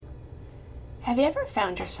Have you ever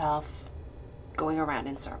found yourself going around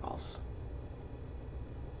in circles?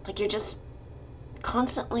 Like you're just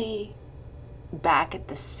constantly back at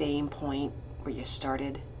the same point where you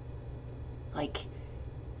started. Like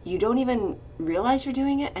you don't even realize you're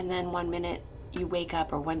doing it, and then one minute you wake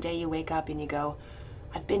up, or one day you wake up and you go,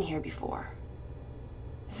 I've been here before.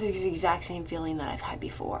 This is the exact same feeling that I've had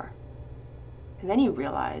before. And then you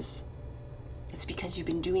realize it's because you've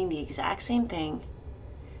been doing the exact same thing,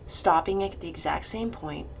 stopping at the exact same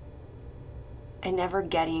point, and never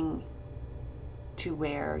getting to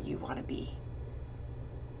where you want to be.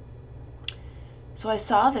 So I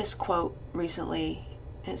saw this quote recently.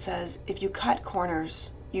 It says, if you cut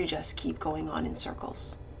corners, you just keep going on in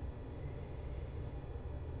circles.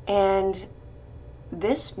 And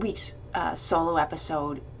this week's solo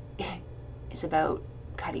episode is about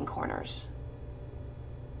cutting corners.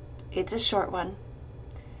 It's a short one,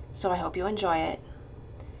 so I hope you enjoy it.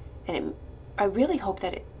 And I really hope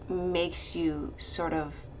that it makes you sort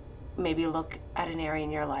of maybe look at an area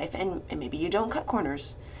in your life, and maybe you don't cut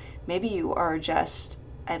corners. Maybe you are just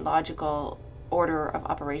a logical order of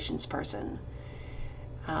operations person.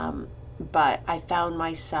 But I found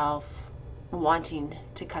myself wanting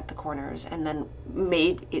to cut the corners, and then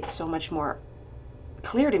made it so much more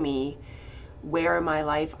clear to me where in my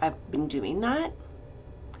life I've been doing that.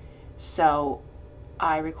 So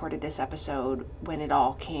I recorded this episode when it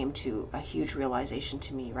all came to a huge realization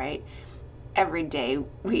to me, right? Every day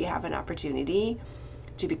we have an opportunity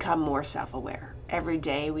to become more self-aware. Every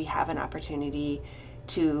day we have an opportunity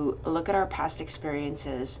to look at our past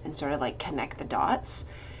experiences and sort of like connect the dots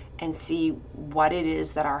and see what it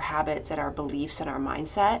is that our habits and our beliefs and our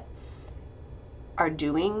mindset are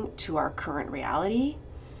doing to our current reality,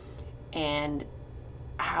 and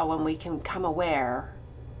how when we can come aware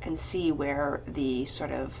and see where the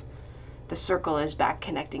circle is back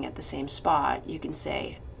connecting at the same spot, you can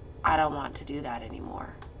say, I don't want to do that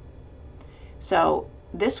anymore. So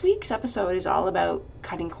this week's episode is all about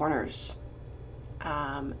cutting corners.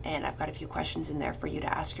 And I've got a few questions in there for you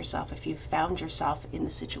to ask yourself if you've found yourself in the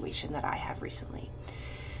situation that I have recently.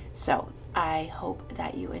 So I hope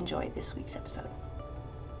that you enjoyed this week's episode.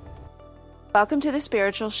 Welcome to the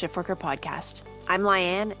Spiritual Shiftworker Podcast. I'm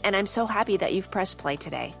Lyanne, and I'm so happy that you've pressed play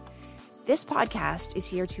today. This podcast is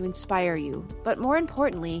here to inspire you, but more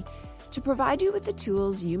importantly, to provide you with the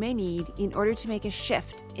tools you may need in order to make a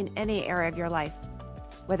shift in any area of your life.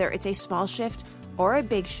 Whether it's a small shift or a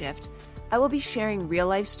big shift, I will be sharing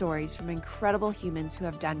real-life stories from incredible humans who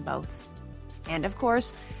have done both. And of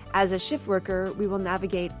course, as a shift worker, we will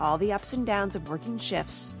navigate all the ups and downs of working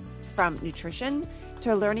shifts, from nutrition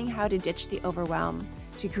to learning how to ditch the overwhelm,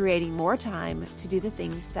 to creating more time to do the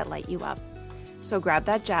things that light you up. So grab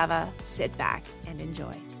that Java, sit back, and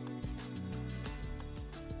enjoy.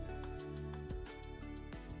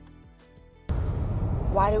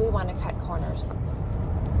 Why do we want to cut corners?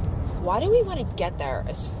 Why do we want to get there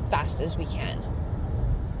as fast as we can?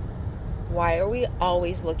 Why are we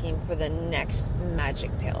always looking for the next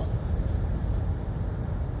magic pill?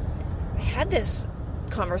 I had this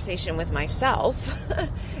conversation with myself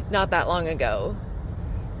not that long ago,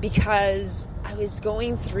 because I was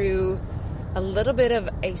going through a little bit of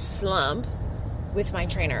a slump with my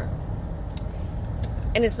trainer.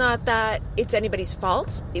 And it's not that it's anybody's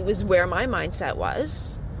fault. It was where my mindset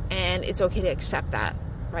was, and it's okay to accept that,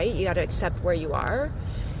 right? You got to accept where you are.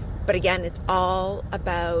 But again, it's all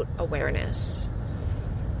about awareness.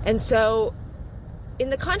 And so in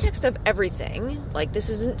the context of everything, like this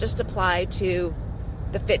isn't just applied to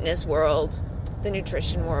the fitness world, the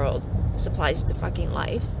nutrition world. This applies to fucking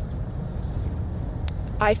life.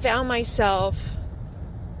 I found myself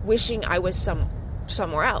wishing I was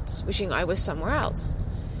somewhere else.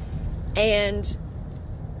 And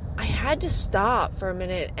I had to stop for a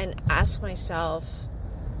minute and ask myself,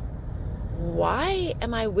 why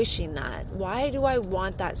am I wishing that? Why do I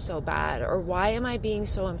want that so bad? Or why am I being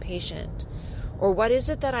so impatient? Or what is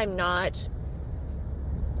it that I'm not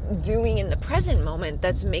doing in the present moment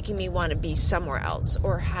that's making me want to be somewhere else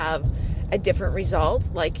or have a different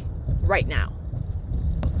result, like right now?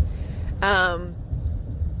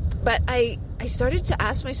 But I started to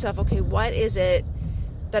ask myself, okay, what is it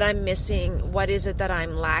that I'm missing? What is it that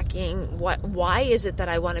I'm lacking? Why is it that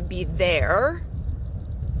I want to be there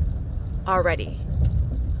already,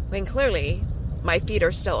 when clearly my feet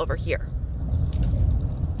are still over here?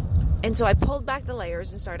 And so I pulled back the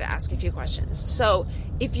layers and started to ask a few questions. So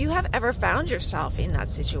if you have ever found yourself in that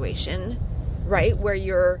situation, right, where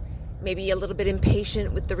you're maybe a little bit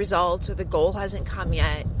impatient with the results or the goal hasn't come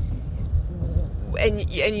yet, and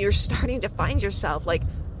you're starting to find yourself like,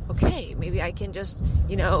 okay, maybe I can just,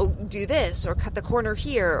 do this or cut the corner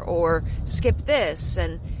here or skip this.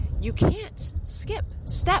 And you can't skip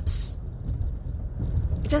steps.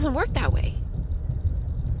 It doesn't work that way.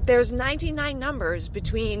 There's 99 numbers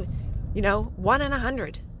between, 1 and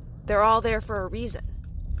 100. They're all there for a reason.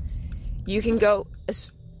 You can go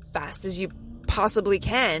as fast as you possibly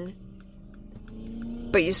can,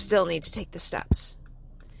 but you still need to take the steps.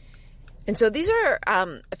 And so these are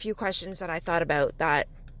a few questions that I thought about that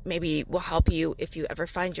maybe will help you if you ever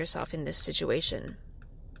find yourself in this situation.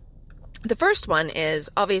 The first one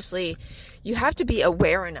is, obviously, you have to be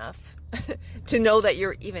aware enough to know that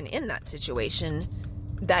you're even in that situation,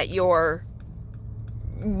 that you're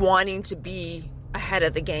wanting to be ahead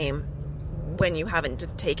of the game when you haven't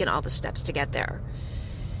taken all the steps to get there.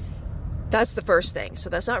 That's the first thing. So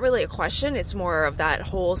that's not really a question. It's more of that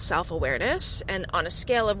whole self-awareness. And on a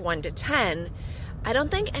scale of 1 to 10, I don't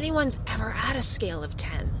think anyone's ever at a scale of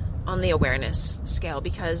 10 on the awareness scale,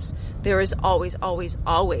 because there is always, always,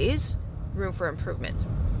 always room for improvement.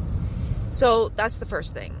 So that's the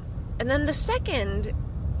first thing. And then the second,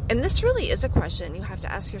 and this really is a question you have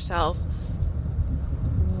to ask yourself,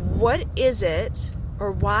 what is it,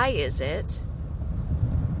 or why is it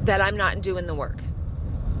that I'm not doing the work?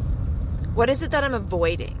 What is it that I'm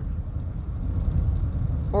avoiding?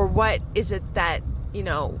 Or what is it that,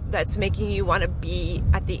 that's making you want to be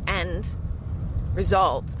at the end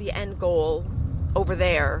result, the end goal over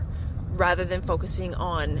there, rather than focusing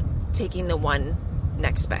on taking the one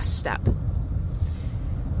next best step?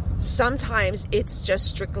 Sometimes it's just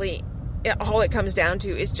strictly, all it comes down to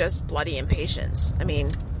is just bloody impatience. I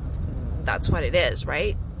mean, that's what it is,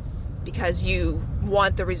 right? Because you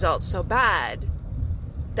want the results so bad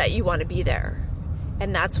that you want to be there.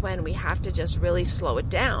 And that's when we have to just really slow it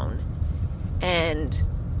down. And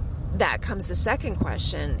that comes the second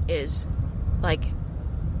question is, like,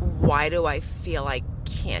 why do I feel I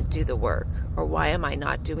can't do the work? Or why am I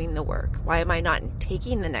not doing the work? Why am I not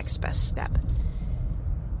taking the next best step?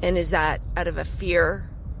 And is that out of a fear,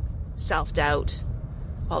 self-doubt,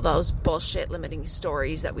 all those bullshit limiting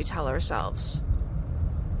stories that we tell ourselves?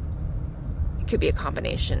 It could be a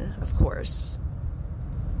combination, of course.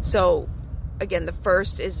 So, again, the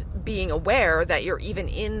first is being aware that you're even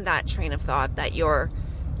in that train of thought, that you're,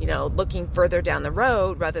 looking further down the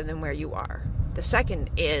road rather than where you are. The second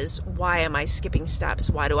is, why am I skipping steps?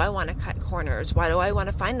 Why do I want to cut corners? Why do I want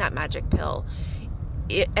to find that magic pill?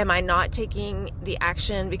 Am I not taking the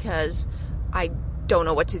action because I don't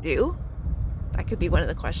know what to do? That could be one of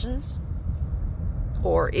the questions.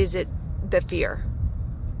 Or is it the fear,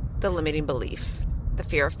 the limiting belief? The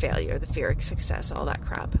fear of failure, the fear of success, all that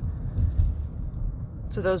crap.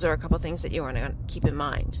 So those are a couple things that you want to keep in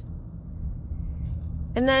mind.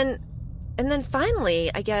 And then finally,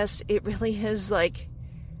 I guess it really is like,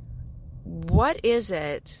 what is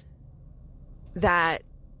it that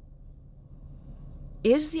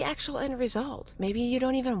is the actual end result? Maybe you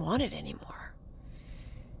don't even want it anymore.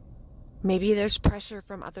 Maybe there's pressure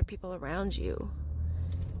from other people around you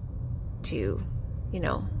to,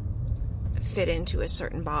 fit into a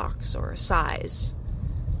certain box or a size,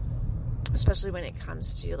 especially when it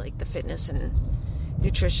comes to like the fitness and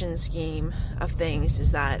nutrition scheme of things,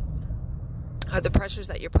 is that are the pressures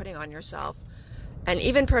that you're putting on yourself, and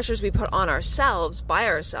even pressures we put on ourselves by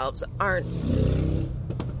ourselves aren't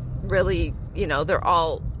really, they're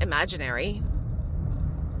all imaginary.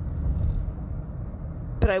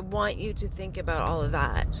 But I want you to think about all of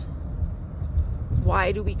that.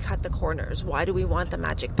 Why do we cut the corners? Why do we want the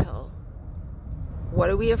magic pill? What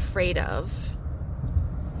are we afraid of?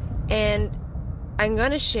 And I'm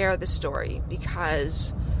going to share the story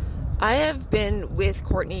because I have been with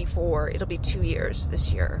Courtney for, it'll be 2 years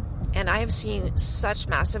this year. And I have seen such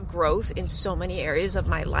massive growth in so many areas of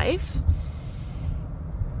my life.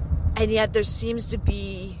 And yet there seems to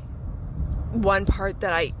be one part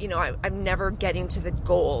that I'm never getting to the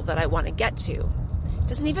goal that I want to get to. It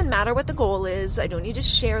doesn't even matter what the goal is. I don't need to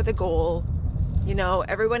share the goal.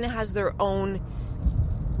 Everyone has their own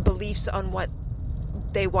beliefs on what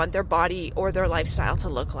they want their body or their lifestyle to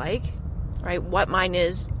look like, right? What mine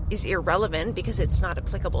is irrelevant because it's not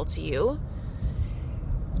applicable to you.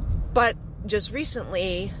 But just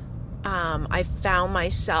recently, I found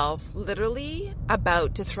myself literally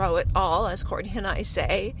about to throw it all, as Courtney and I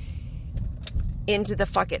say, into the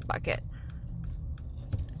fuck it bucket.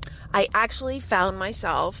 I actually found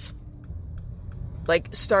myself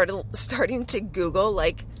starting to Google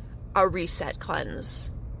a reset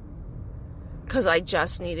cleanse, because I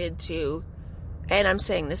just needed to, and I'm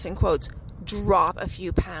saying this in quotes, drop a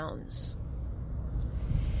few pounds.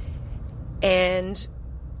 And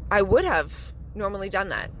I would have normally done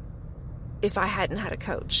that if I hadn't had a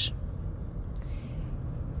coach.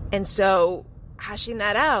 And so hashing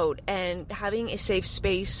that out and having a safe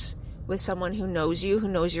space with someone who knows you, who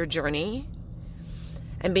knows your journey,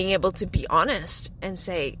 and being able to be honest and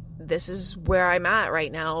say, this is where I'm at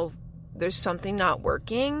right now. There's something not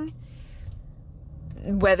working,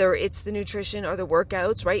 whether it's the nutrition or the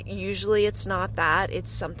workouts, right? Usually it's not that,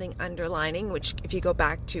 it's something underlining, which if you go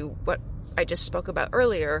back to what I just spoke about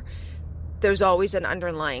earlier, there's always an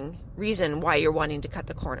underlying reason why you're wanting to cut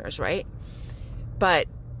the corners, right? But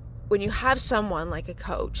when you have someone like a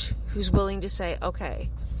coach who's willing to say, okay,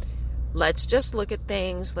 let's just look at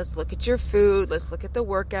things. Let's look at your food. Let's look at the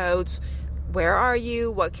workouts. Where are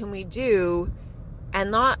you? What can we do? And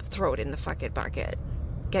not throw it in the fucking bucket.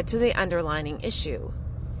 Get to the underlying issue.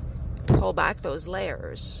 Pull back those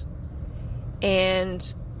layers.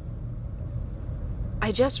 And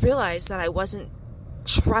I just realized that I wasn't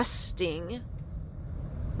trusting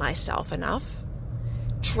myself enough,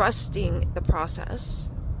 trusting the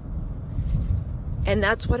process. And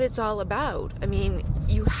that's what it's all about. I mean,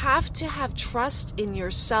 you have to have trust in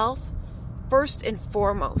yourself first and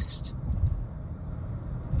foremost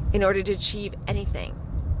in order to achieve anything,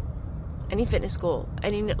 any fitness goal,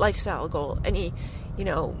 any lifestyle goal, any,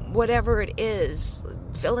 whatever it is,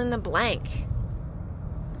 fill in the blank.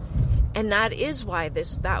 And that is why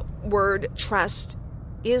that word trust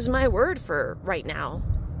is my word for right now.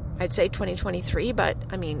 I'd say 2023, but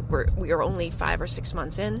I mean, we are only 5 or 6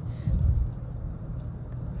 months in.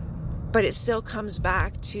 But it still comes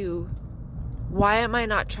back to, why am I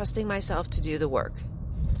not trusting myself to do the work?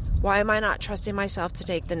 Why am I not trusting myself to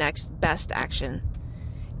take the next best action?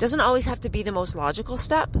 It doesn't always have to be the most logical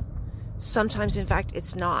step. Sometimes, in fact,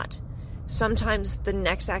 it's not. Sometimes the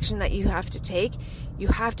next action that you have to take, you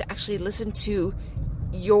have to actually listen to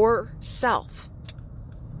yourself.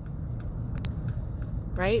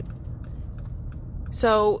 Right?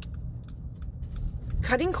 So,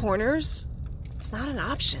 cutting corners, it's not an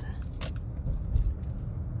option.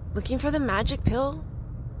 Looking for the magic pill,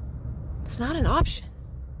 it's not an option.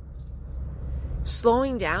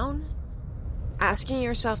 Slowing down, asking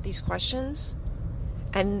yourself these questions,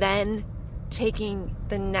 and then taking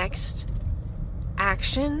the next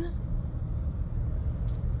action,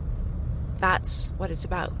 that's what it's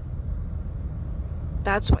about.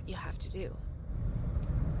 That's what you have to do.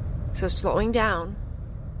 So slowing down,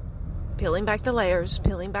 peeling back the layers,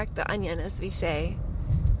 peeling back the onion, as we say,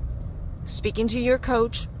 speaking to your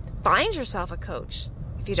coach. Find yourself a coach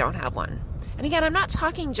if you don't have one. And again, I'm not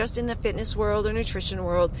talking just in the fitness world or nutrition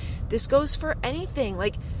world. This goes for anything.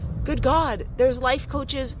 Like, good God, there's life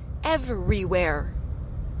coaches everywhere.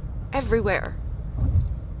 Everywhere.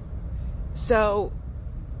 So,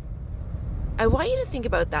 I want you to think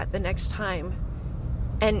about that the next time.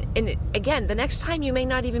 And again, the next time you may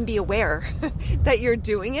not even be aware that you're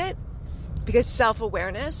doing it, because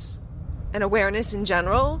self-awareness and awareness in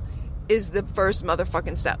general is the first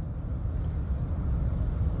motherfucking step.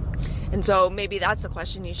 And so maybe that's the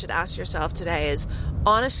question you should ask yourself today is,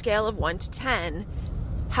 on a scale of 1 to 10,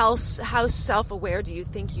 how self-aware do you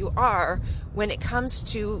think you are when it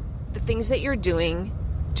comes to the things that you're doing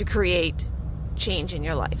to create change in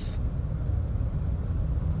your life?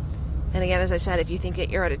 And again, as I said, if you think that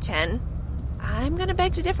you're at a 10, I'm going to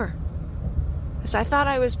beg to differ. Because I thought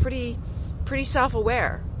I was pretty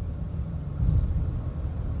self-aware.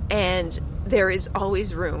 And there is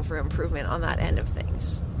always room for improvement on that end of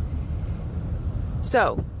things.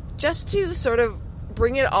 So, just to sort of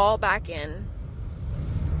bring it all back in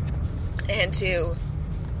and to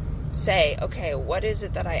say, okay, what is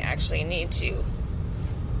it that I actually need to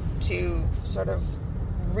sort of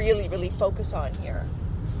really, really focus on here?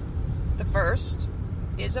 The first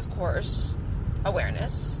is, of course,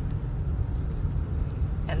 awareness.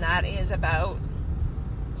 And that is about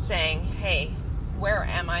saying, hey, where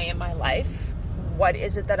am I in my life? What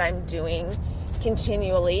is it that I'm doing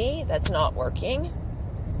continually that's not working?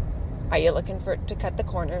 Are you looking to cut the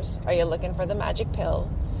corners? Are you looking for the magic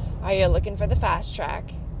pill? Are you looking for the fast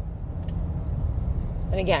track?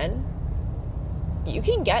 And again, you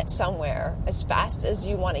can get somewhere as fast as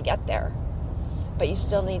you want to get there, but you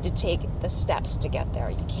still need to take the steps to get there.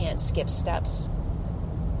 You can't skip steps.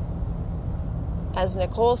 As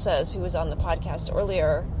Nicole says, who was on the podcast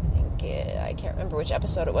earlier, I can't remember which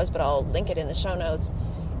episode it was, but I'll link it in the show notes.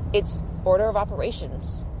 It's order of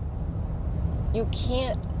operations. You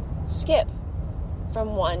can't skip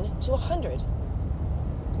from 1 to 100.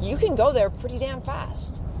 You can go there pretty damn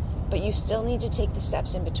fast, but you still need to take the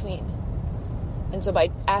steps in between. And so by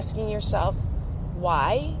asking yourself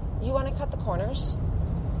why you want to cut the corners,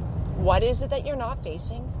 what is it that you're not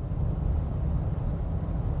facing?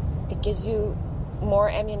 it gives you more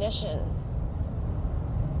ammunition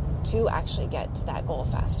to actually get to that goal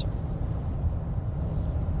faster.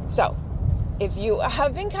 So, if you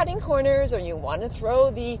have been cutting corners or you want to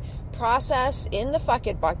throw the process in the fuck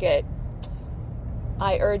it bucket,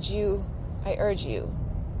 I urge you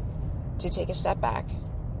to take a step back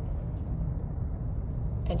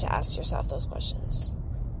and to ask yourself those questions.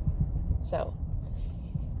 So,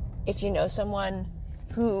 if you know someone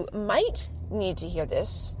who might need to hear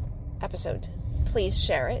this episode, please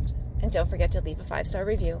share it. And don't forget to leave a 5-star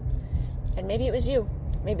review. And maybe it was you.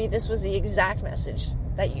 Maybe this was the exact message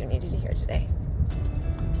that you needed to hear today.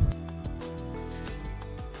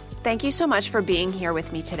 Thank you so much for being here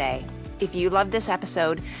with me today. If you loved this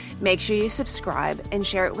episode, make sure you subscribe and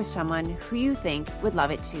share it with someone who you think would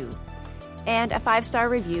love it too. And a 5-star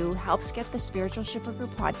review helps get the Spiritual Shiftworker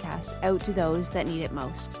podcast out to those that need it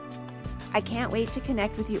most. I can't wait to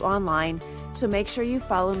connect with you online, so make sure you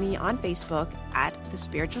follow me on Facebook at The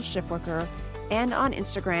Spiritual Shiftworker and on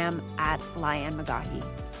Instagram at Liane Magahi.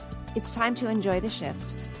 It's time to enjoy the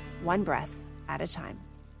shift, one breath at a time.